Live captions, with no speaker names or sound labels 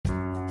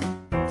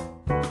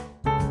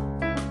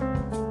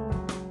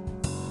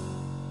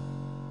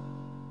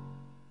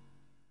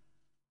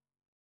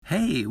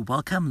Hey,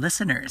 welcome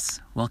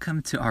listeners.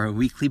 Welcome to our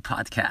weekly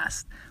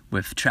podcast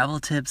with travel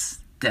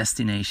tips,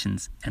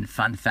 destinations, and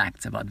fun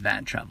facts about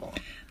van travel.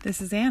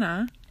 This is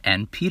Anna.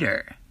 And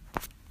Peter.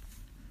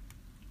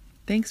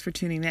 Thanks for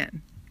tuning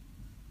in.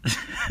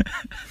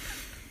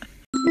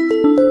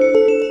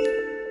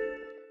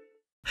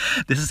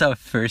 This is our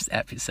first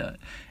episode,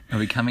 and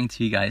we're coming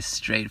to you guys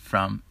straight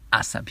from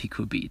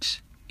Asapiku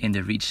Beach in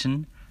the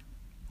region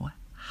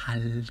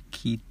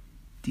Halkidiki.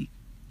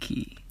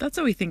 That's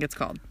what we think it's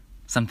called.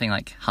 Something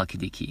like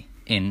Halkidiki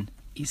in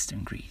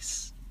eastern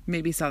Greece.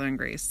 Maybe southern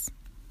Greece.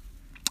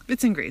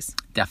 It's in Greece.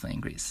 Definitely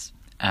in Greece.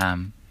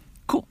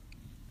 Cool.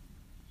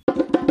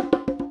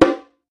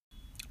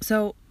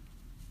 So,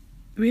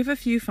 we have a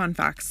few fun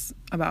facts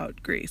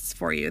about Greece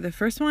for you. The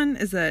first one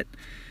is that,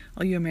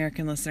 all you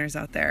American listeners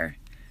out there,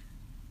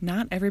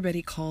 not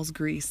everybody calls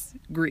Greece,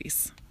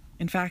 Greece.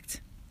 In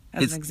fact,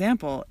 as an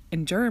example,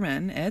 in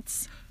German,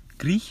 it's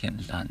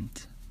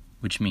Griechenland,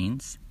 which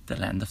means the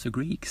land of the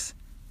Greeks.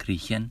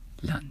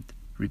 Griechenland.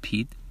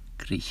 Repeat,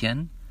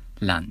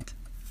 Griechenland.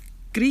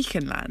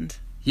 Griechenland.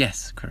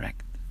 Yes,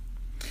 correct.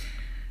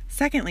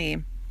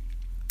 Secondly,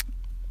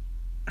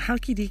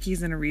 Halkidiki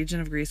is in a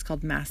region of Greece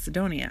called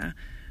Macedonia,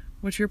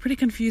 which we were pretty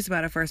confused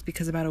about at first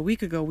because about a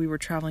week ago we were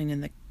traveling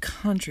in the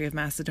country of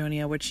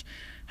Macedonia, which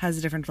has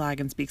a different flag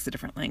and speaks a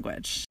different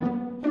language.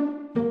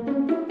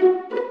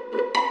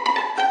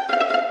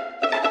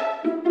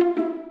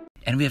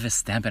 And we have a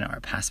stamp in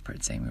our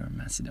passport saying we were in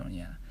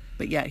Macedonia.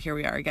 But yet, here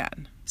we are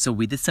again. So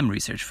we did some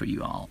research for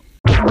you all.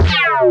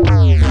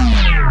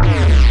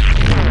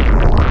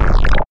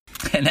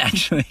 And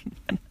actually,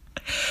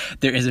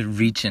 there is a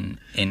region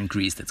in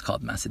Greece that's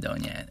called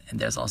Macedonia. And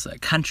there's also a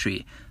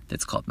country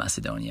that's called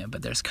Macedonia.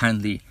 But there's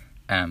currently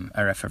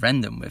a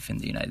referendum within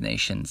the United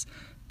Nations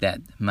that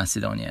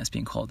Macedonia is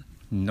being called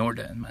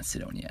Northern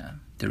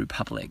Macedonia, the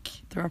Republic.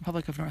 The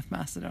Republic of North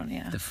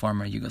Macedonia. The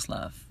former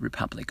Yugoslav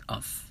Republic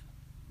of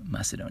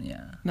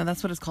Macedonia. No,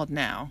 that's what it's called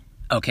now.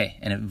 Okay,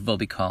 and it will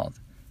be called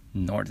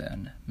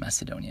Northern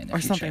Macedonia in the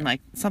future.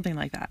 something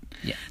like that.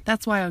 Yeah.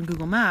 That's why on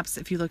Google Maps,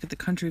 if you look at the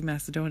country of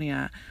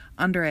Macedonia,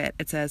 under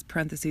it says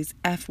parentheses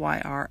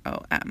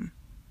FYROM,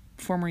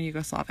 former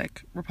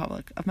Yugoslavic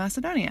Republic of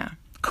Macedonia.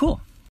 Cool.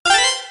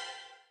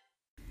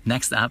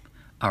 Next up,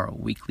 our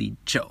weekly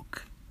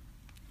joke.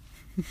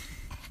 I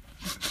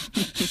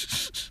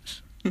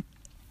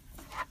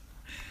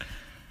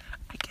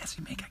guess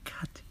we make a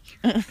cut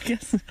here.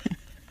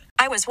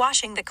 I was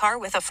washing the car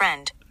with a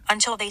friend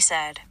until they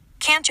said,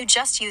 "Can't you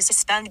just use a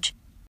sponge?"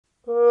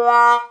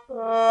 Our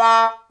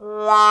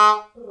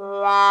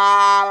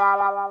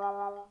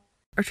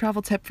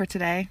travel tip for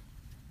today.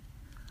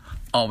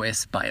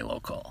 Always buy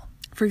local.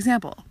 For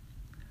example,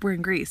 we're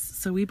in Greece,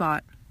 so we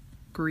bought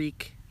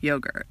Greek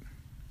yogurt.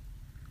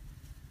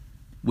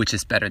 Which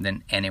is better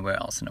than anywhere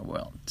else in the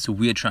world. So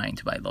we're trying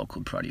to buy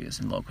local produce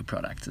and local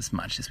products as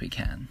much as we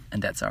can.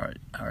 And that's our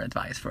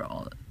advice for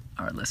all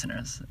our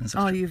listeners. And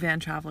all you van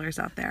travelers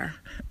out there.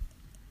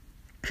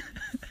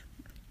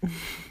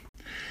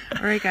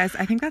 All right, guys,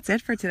 I think that's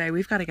it for today.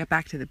 We've got to get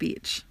back to the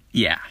beach.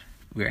 Yeah,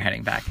 we're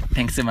heading back.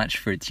 Thanks so much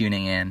for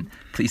tuning in.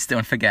 Please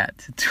don't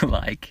forget to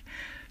like,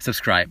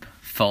 subscribe,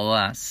 follow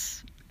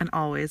us. And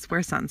always wear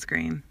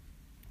sunscreen.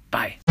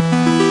 Bye.